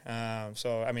gather.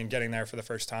 So, I mean, getting there for the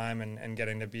first time and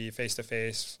getting to be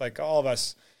face-to-face, like all of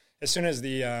us, as soon as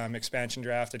the expansion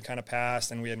draft had kind of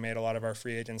passed and we had made a lot of our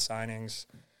free agent signings,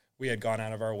 we had gone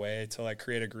out of our way to like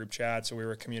create a group chat. So we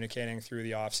were communicating through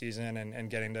the off season and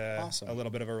getting to a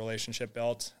little bit of a relationship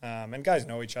built. And guys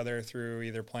know each other through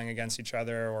either playing against each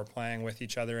other or playing with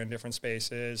each other in different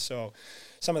spaces. So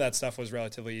some of that stuff was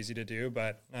relatively easy to do,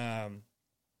 but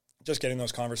just getting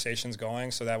those conversations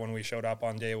going so that when we showed up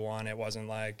on day one, it wasn't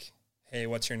like, hey,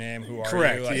 what's your name? Who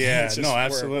are you? Like, yeah, no,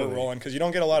 absolutely. We're rolling because you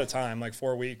don't get a lot of time. Like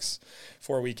 4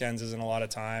 weekends isn't a lot of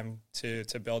time to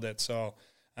build it. So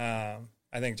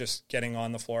I think just getting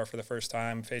on the floor for the first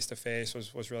time face to face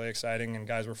was really exciting, and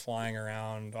guys were flying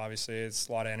around. Obviously, it's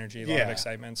a lot of energy, a lot of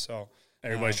excitement. So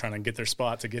everybody's trying to get their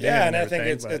spot to get in. Yeah, and I think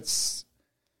it's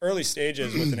early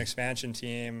stages with an expansion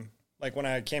team. Like when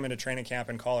I came into training camp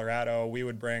in Colorado, we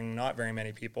would bring not very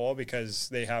many people because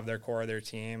they have their core of their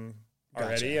team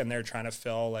already, and they're trying to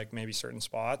fill like maybe certain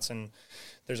spots, and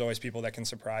there's always people that can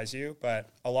surprise you. But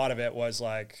a lot of it was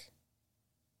like,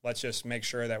 let's just make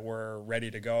sure that we're ready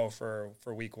to go for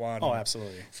week one. Oh,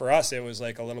 absolutely. For us, it was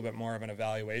like a little bit more of an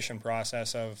evaluation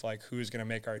process of like who's going to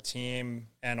make our team.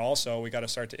 And also we got to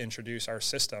start to introduce our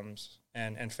systems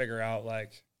and figure out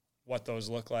like what those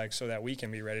look like so that we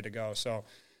can be ready to go. So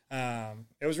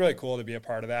it was really cool to be a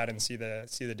part of that and see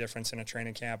the difference in a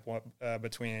training camp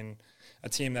between a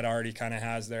team that already kind of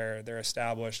has their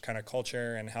established kind of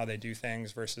culture and how they do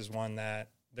things versus one that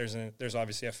there's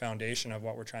obviously a foundation of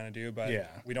what we're trying to do, but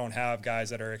we don't have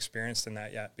guys that are experienced in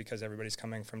that yet because everybody's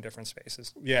coming from different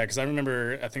spaces. Yeah, because I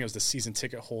remember, I think it was the season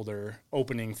ticket holder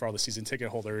opening for all the season ticket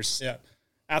holders. Yeah.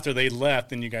 After they left,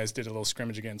 then you guys did a little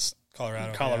scrimmage against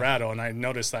Colorado, and I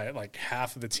noticed that like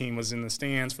half of the team was in the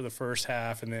stands for the first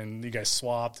half, and then you guys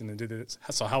swapped and then did it.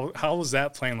 So how was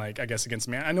that playing, like, I guess, against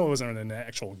me? I know it wasn't an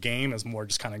actual game. It was more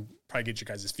just kind of probably get your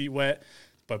guys' feet wet.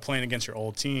 But playing against your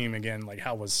old team again, like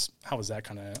how was that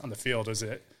kind of on the field? Was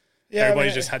it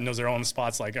everybody just knows their own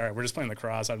spots? Like, all right, we're just playing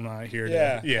lacrosse. I'm not here.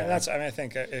 And that's. I mean, I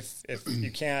think if you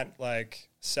can't like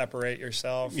separate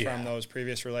yourself from those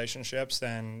previous relationships,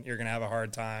 then you're gonna have a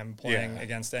hard time playing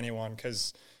against anyone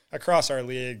because across our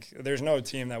league, there's no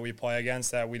team that we play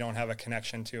against that we don't have a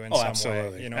connection to in some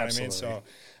way. You know what I mean? So.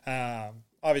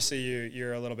 Obviously,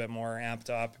 you're a little bit more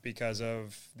amped up because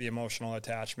of the emotional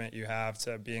attachment you have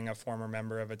to being a former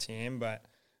member of a team. But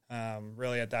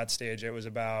really at that stage, it was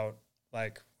about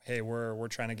like, hey, we're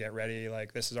trying to get ready.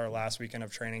 Like this is our last weekend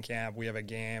of training camp. We have a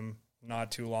game not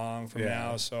too long from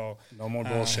now. So no more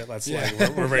bullshit. Let's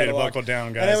we're ready to buckle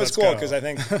down, guys. And it was cool because I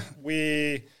think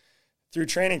through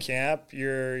training camp,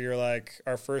 you're like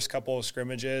our first couple of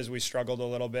scrimmages, we struggled a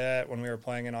little bit when we were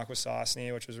playing in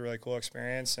Akwesasne, which was a really cool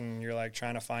experience. And you're like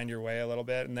trying to find your way a little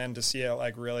bit. And then to see it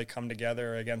like really come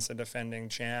together against the defending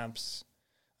champs.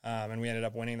 And we ended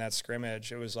up winning that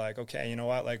scrimmage. It was like, okay, you know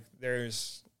what? Like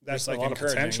that's like a lot encouraging,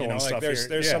 of potential, you know, and like stuff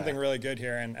there's something really good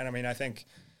here. And I mean, I think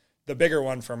the bigger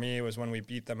one for me was when we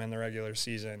beat them in the regular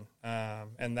season.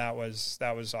 And that was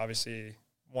obviously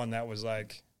one that was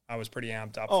like, I was pretty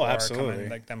amped up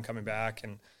for them coming back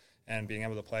and being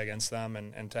able to play against them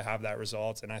and to have that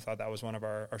result. And I thought that was one of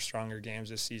our stronger games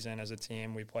this season as a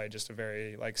team. We played just a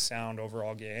very like sound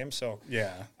overall game. So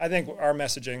I think our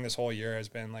messaging this whole year has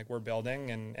been like, we're building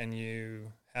and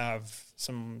you have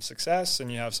some success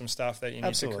and you have some stuff that you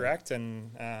need to correct.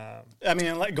 And I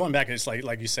mean, like going back, it's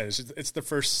like you said, it's the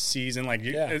first season. Like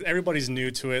everybody's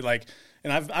new to it. Like,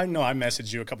 and I know I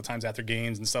messaged you a couple times after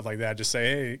games and stuff like that. Just say,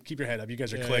 hey, keep your head up. You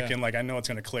guys are clicking. Like I know it's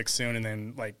going to click soon. And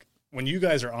then like when you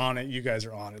guys are on it, you guys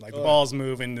are on it. Like the ball's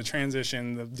moving, the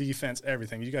transition, the defense,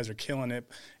 everything. You guys are killing it.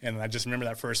 And I just remember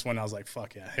that first one. I was like,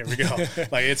 fuck yeah, here we go.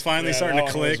 Like it's finally starting to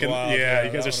click. And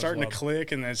you guys are starting to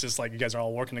click. And it's just like you guys are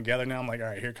all working together now. I'm like, all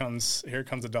right, here comes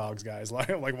the dogs, guys.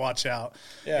 Like watch out.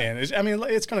 Yeah. And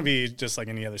it's going to be just like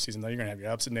any other season though. You're going to have your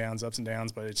ups and downs.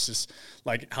 But it's just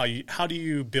like how do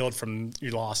you build from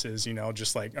your losses? You know,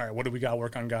 just like, all right, what do we got to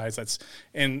work on, guys?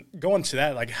 And going to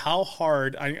that, like how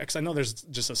hard? Because I know there's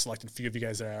just a select few of you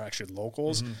guys that are actually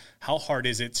locals. How hard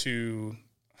is it to,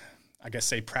 I guess,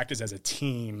 say practice as a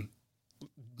team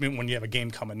when you have a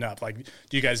game coming up? Like,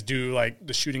 do you guys do like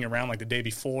the shooting around like the day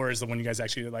before? Is the when you guys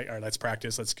actually like, all right, let's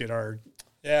practice, let's get our.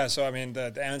 Yeah, so I mean,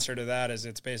 the answer to that is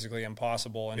it's basically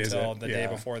impossible until the day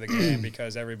before the game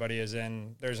because everybody is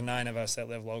in. There's 9 of us that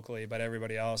live locally, but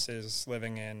everybody else is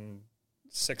living in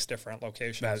 6 different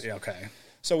locations. Okay.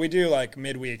 So we do like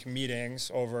midweek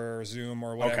meetings over Zoom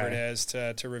or whatever it is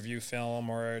to review film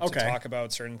or to talk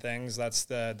about certain things. That's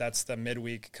the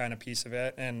midweek kind of piece of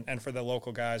it. And for the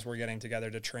local guys, we're getting together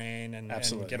to train and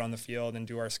get on the field and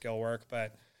do our skill work.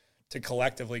 But to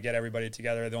collectively get everybody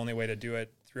together, the only way to do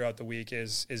it throughout the week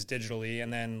is digitally.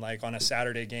 And then like on a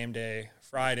Saturday game day,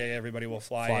 Friday, everybody will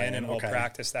fly in and we'll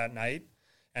practice that night.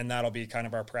 and that'll be kind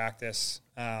of our practice.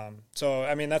 So,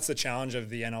 I mean, that's the challenge of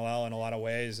the NLL in a lot of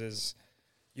ways is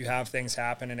you have things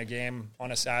happen in a game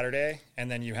on a Saturday,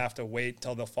 and then you have to wait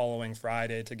till the following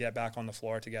Friday to get back on the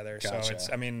floor together. Gotcha.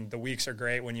 So the weeks are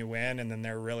great when you win, and then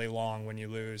they're really long when you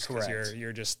lose because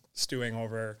you're just stewing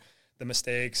over the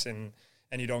mistakes and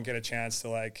you don't get a chance to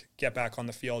like get back on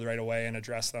the field right away and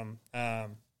address them.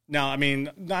 Now, I mean,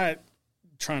 not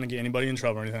trying to get anybody in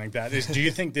trouble or anything like that. Do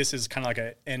you think this is kind of like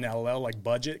a NLL like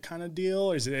budget kind of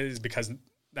deal, or is it because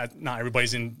that not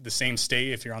everybody's in the same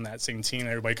state? If you're on that same team,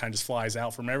 everybody kind of just flies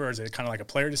out from everywhere. Is it kind of like a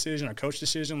player decision, a coach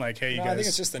decision? Like, hey, you guys. I think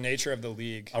it's just the nature of the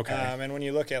league. Okay. And when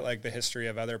you look at like the history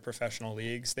of other professional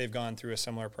leagues, they've gone through a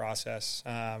similar process.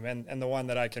 And the one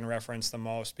that I can reference the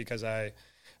most because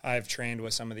I've trained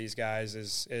with some of these guys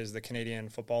is the Canadian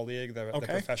Football League, the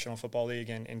professional football league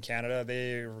in Canada.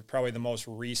 They're probably the most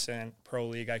recent pro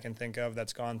league I can think of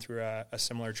that's gone through a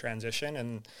similar transition.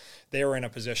 And they were in a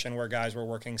position where guys were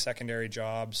working secondary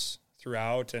jobs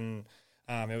throughout, and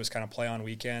it was kind of play on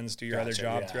weekends, do your other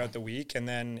job throughout the week. And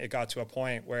then it got to a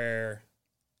point where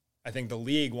I think the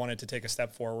league wanted to take a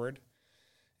step forward.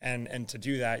 And to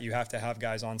do that, you have to have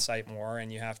guys on site more,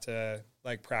 and you have to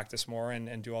like practice more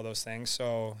and do all those things.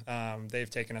 So they've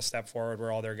taken a step forward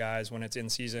where all their guys, when it's in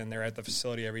season, they're at the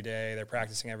facility every day, they're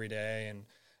practicing every day.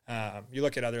 And you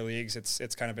look at other leagues,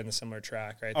 it's kind of been a similar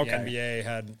track, right? Okay. The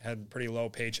NBA had pretty low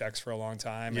paychecks for a long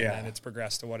time, and then it's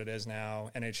progressed to what it is now.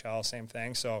 NHL, same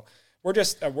thing. So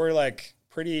we're like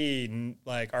pretty,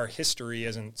 like our history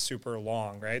isn't super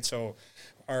long, right? So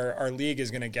our league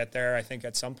is going to get there, I think,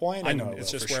 at some point. I know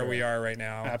it's just where we are right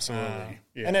now. Absolutely.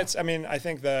 And I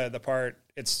think the part,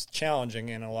 it's challenging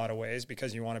in a lot of ways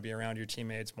because you want to be around your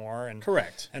teammates more and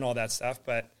correct and all that stuff.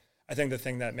 But I think the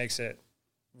thing that makes it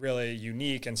really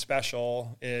unique and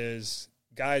special is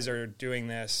guys are doing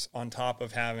this on top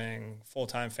of having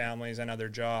full-time families and other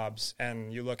jobs.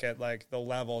 And you look at like the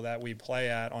level that we play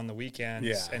at on the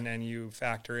weekends, and then you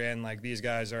factor in like these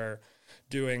guys are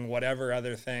doing whatever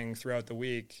other thing throughout the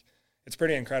week. It's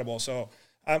pretty incredible. So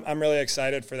I'm really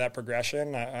excited for that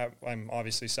progression. I'm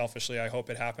obviously selfishly, I hope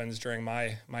it happens during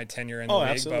my tenure in the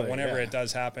league. But whenever it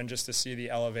does happen, just to see the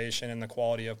elevation and the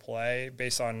quality of play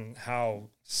based on how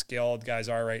skilled guys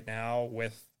are right now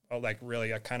with like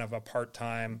really a kind of a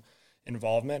part-time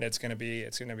involvement, it's going to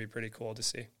be pretty cool to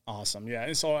see. Awesome. Yeah.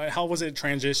 And so how was it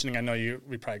transitioning? I know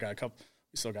we probably got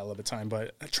we still got a little bit of time,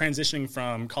 but transitioning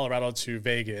from Colorado to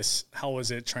Vegas, how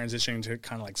was it transitioning to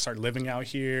kind of like start living out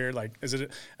here? Like,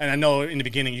 and I know in the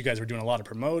beginning you guys were doing a lot of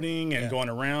promoting and going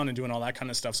around and doing all that kind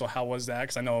of stuff. So how was that?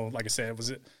 Because I know, like I said, was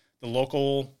it the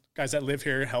local guys that live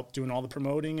here help doing all the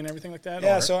promoting and everything like that?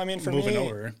 Yeah. So, I mean,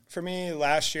 for me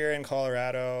last year in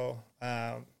Colorado,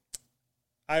 I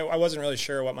wasn't really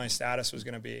sure what my status was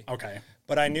going to be. Okay.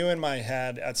 But I knew in my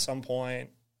head at some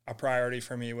point a priority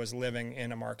for me was living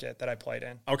in a market that I played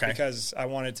in. Okay. Because I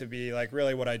wanted to be like,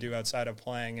 really what I do outside of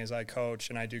playing is I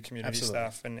coach and I do community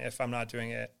stuff. And if I'm not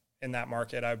doing it in that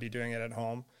market, I would be doing it at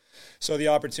home. So the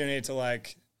opportunity to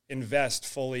like invest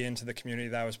fully into the community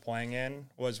that I was playing in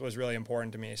was really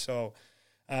important to me. So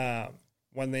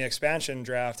when the expansion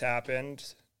draft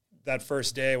happened, that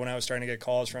first day when I was starting to get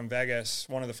calls from Vegas,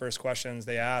 one of the first questions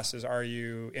they asked is, are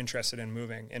you interested in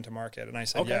moving into market? And I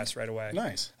said yes right away.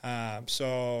 Nice.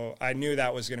 So I knew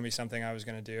that was going to be something I was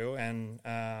going to do. And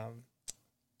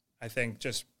I think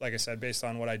just, like I said, based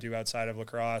on what I do outside of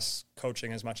lacrosse,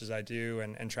 coaching as much as I do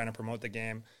and trying to promote the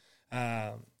game,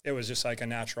 it was just like a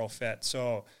natural fit.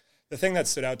 So the thing that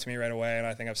stood out to me right away, and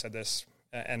I think I've said this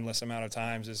endless amount of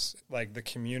times, is like the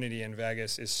community in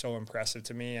Vegas is so impressive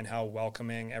to me and how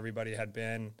welcoming everybody had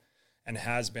been and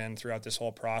has been throughout this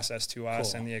whole process to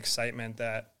us. Cool. And the excitement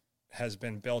that has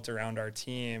been built around our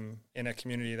team in a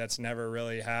community that's never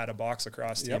really had a box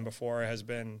lacrosse team before has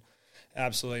been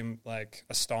absolutely like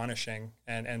astonishing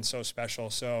and so special.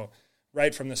 So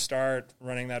right from the start,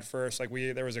 running that first, like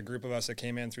there was a group of us that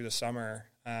came in through the summer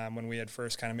when we had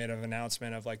first kind of made an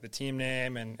announcement of like the team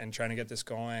name and trying to get this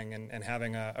going and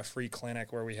having a free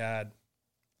clinic where we had,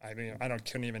 I mean,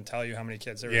 couldn't even tell you how many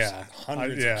kids. There was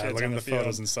hundreds of kids on the field.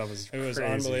 Photos and stuff it was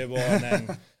unbelievable. And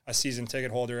then a season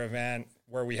ticket holder event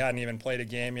where we hadn't even played a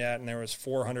game yet, and there was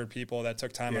 400 people that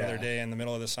took time out of their day in the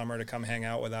middle of the summer to come hang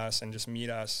out with us and just meet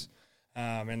us.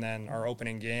 And then our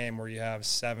opening game where you have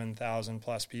 7,000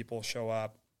 plus people show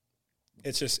up.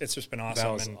 It's just been awesome.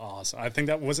 That was awesome. I think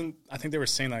they were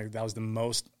saying like that was the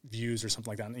most views or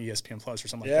something like that on ESPN Plus or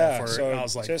something like that. So I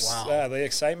was like, wow. The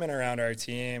excitement around our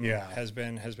team has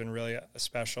been really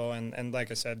special. And like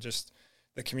I said, just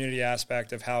the community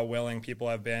aspect of how willing people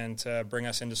have been to bring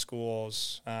us into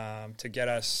schools, to get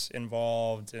us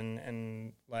involved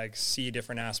and like see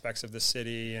different aspects of the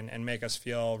city and make us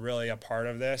feel really a part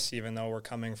of this, even though we're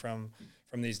coming from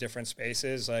these different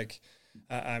spaces. Like,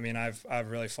 I mean,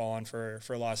 I've really fallen for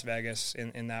Las Vegas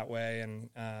in that way, and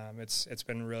it's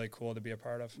been really cool to be a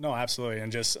part of. No, absolutely.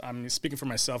 And just, I'm speaking for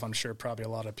myself, I'm sure probably a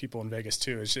lot of people in Vegas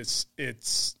too.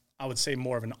 It's I would say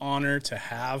more of an honor to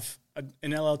have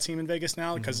an LL team in Vegas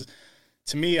now, because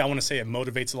to me, I want to say it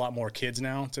motivates a lot more kids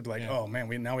now to be like, oh man,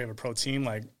 now we have a pro team.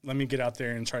 Like, let me get out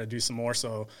there and try to do some more.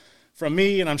 So from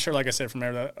me, and I'm sure, like I said, from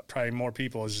probably more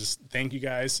people, is just thank you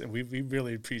guys. And we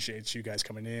really appreciate you guys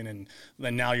coming in. And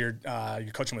then now you're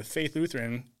coaching with Faith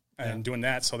Lutheran and doing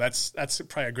that. So that's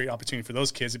probably a great opportunity for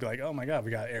those kids to be like, oh my God,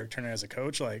 we got Erik Turner as a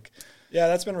coach. Like, yeah,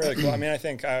 that's been really cool. I mean, I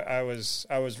think I was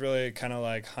really kind of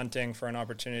like hunting for an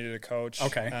opportunity to coach.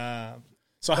 Okay.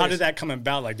 So how did that come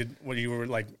about? Like, you were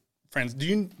like friends?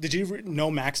 Did you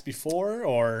know Max before,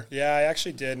 or? Yeah, I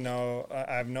actually did know.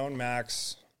 I've known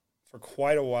Max for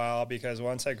quite a while, because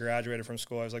once I graduated from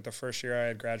school, it was like the first year I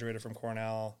had graduated from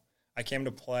Cornell. I came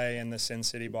to play in the Sin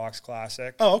City Box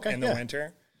Classic in the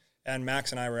winter, and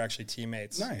Max and I were actually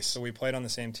teammates. Nice. So we played on the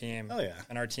same team. Oh yeah.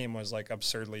 And our team was like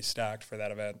absurdly stacked for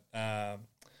that event.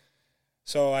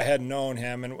 So I had known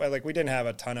him, and like we didn't have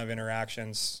a ton of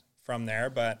interactions from there,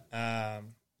 but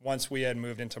once we had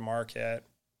moved into Marquette,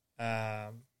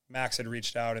 Max had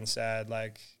reached out and said,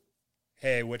 like,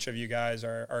 hey, which of you guys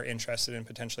are interested in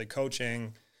potentially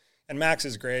coaching? And Max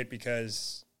is great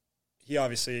because he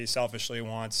obviously selfishly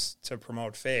wants to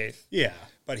promote Faith. Yeah.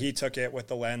 But he took it with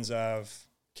the lens of,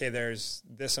 okay, there's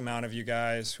this amount of you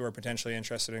guys who are potentially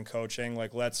interested in coaching.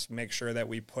 Like, let's make sure that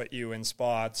we put you in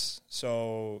spots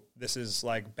so this is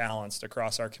like balanced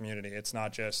across our community. It's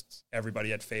not just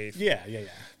everybody at Faith. Yeah.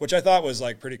 Which I thought was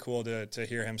like pretty cool to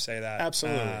hear him say that.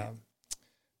 Absolutely.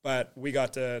 But we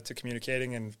got to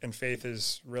communicating, and Faith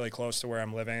is really close to where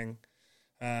I'm living.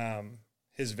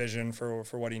 His vision for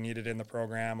what he needed in the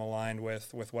program aligned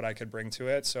with what I could bring to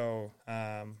it. So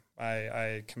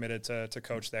I committed to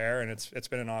coach there, and it's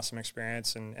been an awesome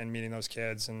experience, and meeting those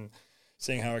kids and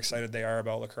seeing how excited they are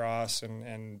about lacrosse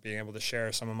and being able to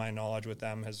share some of my knowledge with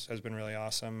them has been really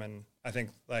awesome. And I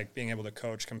think like being able to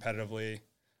coach competitively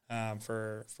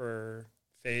for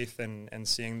Faith and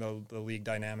seeing the league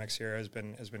dynamics here has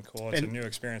been cool. It's a new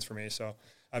experience for me, so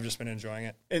I've just been enjoying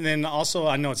it. And then also,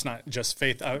 I know it's not just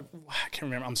Faith. I can't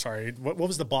remember. I'm sorry. What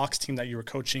was the box team that you were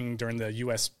coaching during the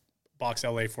U.S. Box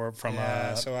LA from?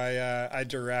 So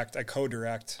I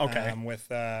co-direct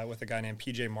with a guy named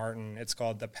PJ Martin. It's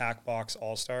called the Pack Box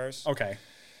All Stars. Okay.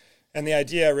 And the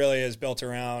idea really is built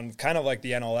around kind of like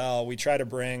the NLL. We try to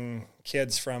bring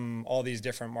kids from all these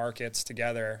different markets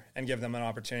together and give them an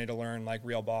opportunity to learn like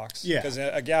real box. Yeah. Because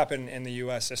a gap in the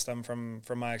U.S. system from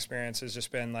my experience has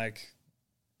just been like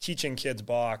teaching kids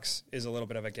box is a little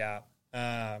bit of a gap.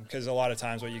 Because a lot of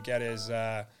times what you get is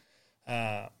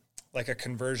like a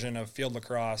conversion of field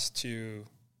lacrosse to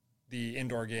the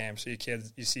indoor game. So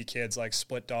you see kids like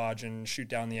split dodge and shoot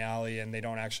down the alley, and they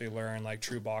don't actually learn like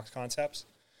true box concepts.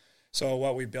 So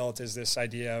what we built is this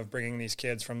idea of bringing these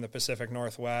kids from the Pacific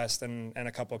Northwest and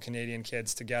a couple of Canadian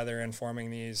kids together and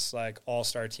forming these like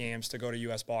all-star teams to go to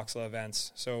U.S. Boxla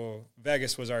events. So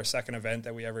Vegas was our second event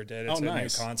that we ever did. It's a new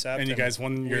concept. And you guys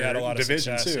won your had a lot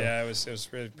division of success. too. Yeah, it was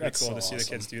really pretty cool to see the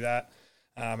kids do that.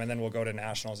 And then we'll go to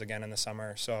nationals again in the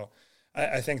summer. So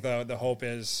I think the hope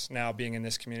is now being in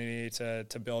this community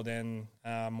to build in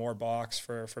more box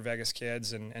for Vegas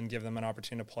kids and give them an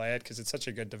opportunity to play it, because it's such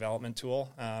a good development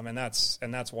tool. And that's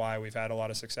why we've had a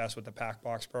lot of success with the Pack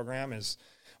Box program. Is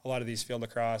a lot of these field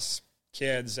lacrosse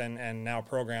kids and now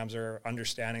programs are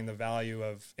understanding the value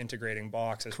of integrating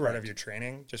box as part of your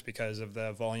training, just because of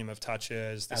the volume of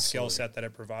touches, the skill set that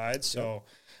it provides. So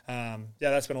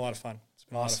that's been a lot of fun. It's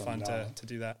been a lot of fun to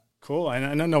do that. Cool.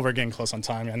 And I know we're getting close on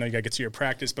time. I know you got to get to your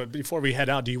practice, but before we head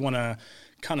out, do you want to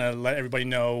kind of let everybody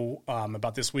know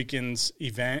about this weekend's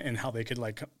event and how they could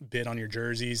like bid on your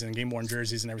jerseys and game-worn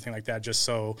jerseys and everything like that? Just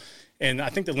so, and I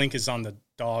think the link is on the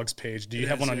Dogs page. Do you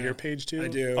have one on your page too? I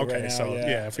do. Okay, right now, so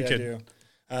if we could.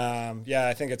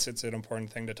 I think it's an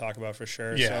important thing to talk about for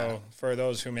sure. Yeah. So for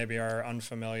those who maybe are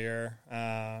unfamiliar,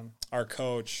 our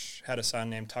coach had a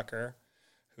son named Tucker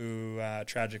who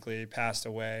tragically passed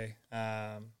away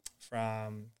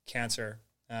from cancer.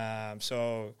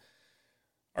 So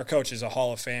our coach is a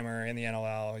Hall of Famer in the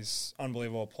NLL. He's an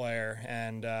unbelievable player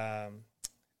and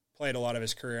played a lot of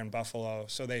his career in Buffalo.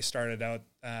 So they started out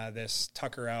this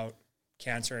Tucker Out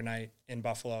Cancer Night in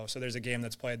Buffalo. So there's a game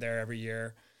that's played there every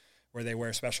year where they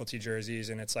wear specialty jerseys,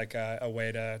 and it's like a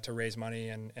way to raise money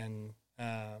and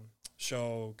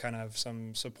show kind of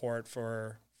some support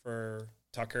for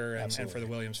Tucker and for the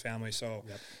Williams family. So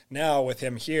now with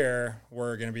him here,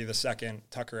 we're going to be the second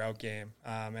Tucker out game.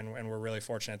 And we're really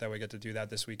fortunate that we get to do that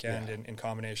this weekend in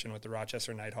combination with the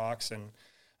Rochester Nighthawks. And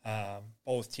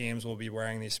both teams will be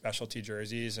wearing these specialty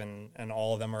jerseys, and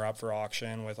all of them are up for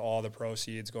auction, with all the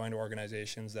proceeds going to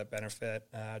organizations that benefit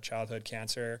childhood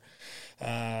cancer.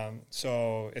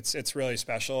 So it's really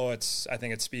special. I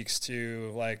think it speaks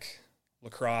to like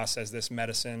lacrosse as this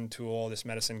medicine tool, this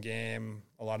medicine game,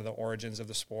 a lot of the origins of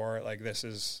the sport. Like this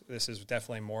is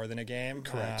definitely more than a game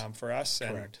for us.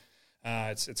 Correct.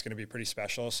 And it's going to be pretty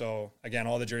special. So again,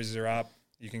 all the jerseys are up.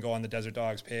 You can go on the Desert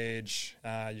Dogs page.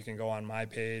 You can go on my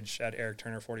page at Erik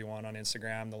Turner 41 on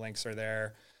Instagram. The links are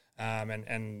there.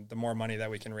 And the more money that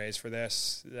we can raise for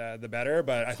this, the better.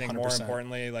 But I think 100%. More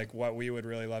importantly, like what we would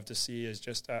really love to see is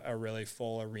just a really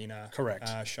full arena. Correct.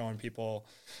 Showing people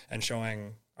and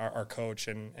showing our coach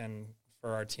and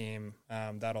for our team.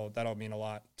 That'll mean a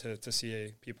lot to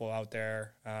see people out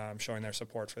there showing their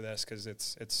support for this, because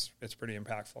it's pretty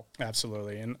impactful.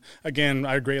 Absolutely. And again,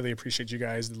 I greatly appreciate you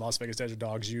guys, the Las Vegas Desert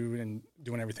Dogs, you and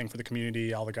doing everything for the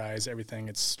community, all the guys, everything.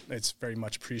 It's very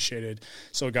much appreciated.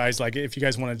 So guys, like if you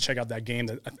guys want to check out that game,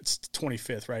 it's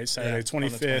 25th, right? Saturday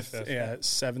 25th at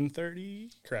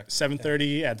 7:30. Correct.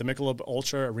 7:30 at the Michelob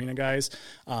Ultra Arena, guys.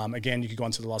 Again, you could go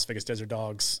onto the Las Vegas Desert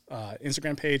Dogs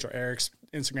Instagram page or Erik's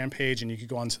Instagram page, and you could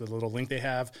go onto the little link they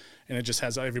have, and it just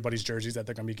has everybody's jerseys that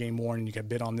they're going to be game worn, and you can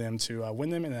bid on them to win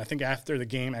them. And I think after the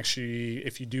game, actually,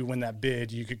 if you do win that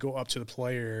bid, you could go up to the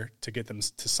player to get them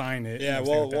to sign it. Yeah,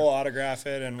 we'll autograph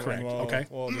it, and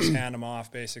we'll just hand them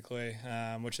off, basically,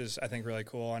 which is, I think, really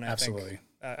cool. And I think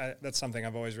that's something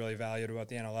I've always really valued about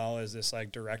the NLL, is this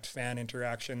like direct fan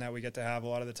interaction that we get to have a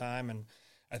lot of the time. And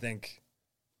I think,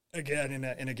 again,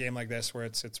 in a game like this where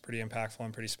it's pretty impactful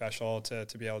and pretty special,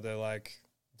 to be able to like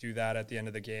do that at the end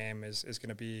of the game is going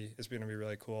to be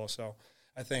really cool. So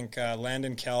I think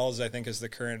Landon Kells, I think, is the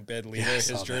current bid leader.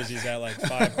 His jersey's at like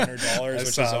 $500, which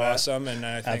is awesome. And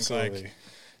I think like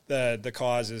the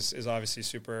cause is obviously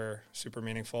super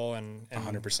meaningful, and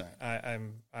 100%.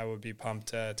 I would be pumped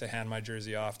to hand my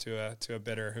jersey off to a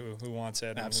bidder who wants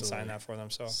it and sign that for them.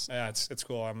 So yeah, it's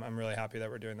cool. I'm really happy that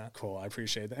we're doing that. Cool. I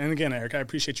appreciate that. And again, Erik, I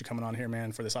appreciate you coming on here,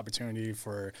 man, for this opportunity,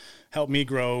 for help me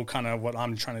grow kind of what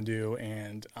I'm trying to do,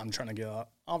 and I'm trying to get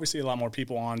obviously a lot more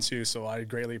people on too. So I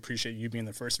greatly appreciate you being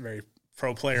the first very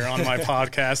pro player on my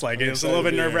podcast. Like, it was a little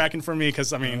bit nerve-wracking for me,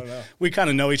 because I mean, we kind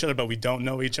of know each other, but we don't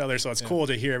know each other. So it's cool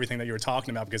to hear everything that you were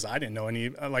talking about, because I didn't know any.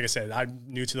 Like I said, I'm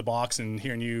new to the box, and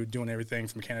hearing you doing everything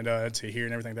from Canada to here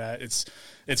and everything that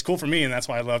it's cool for me, and that's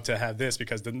why I love to have this,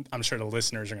 because I'm sure the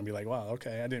listeners are going to be like, wow,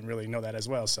 okay, I didn't really know that as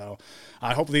well. So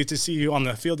I hope to see you on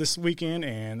the field this weekend,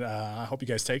 and I hope you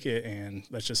guys take it, and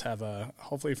let's just have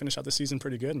hopefully finish out the season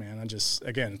pretty good, man.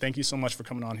 Again, thank you so much for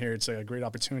coming on here. It's a great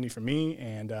opportunity for me,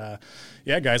 and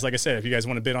yeah, guys, like I said, if you guys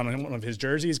want to bid on one of his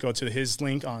jerseys, go to his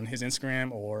link on his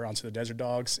Instagram or onto the Desert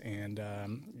Dogs. And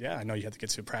yeah, I know you have to get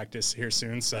to practice here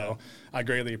soon, so I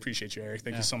greatly appreciate you, Erik.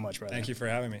 Thank you so much, brother. Thank you for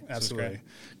having me. Absolutely.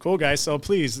 Cool, guys. So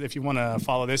please, if you want to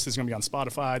follow this is going to be on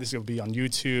Spotify. This is going to be on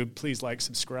YouTube. Please like,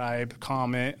 subscribe,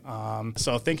 comment.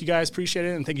 So thank you, guys. Appreciate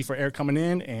it. And thank you for Erik coming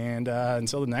in. And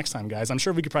until the next time, guys, I'm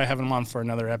sure we could probably have him on for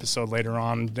another episode later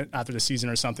on after the season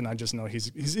or something. I just know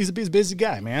he's a busy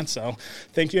guy, man. So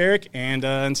thank you, Erik. And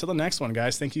until the next one,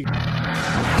 guys, thank you.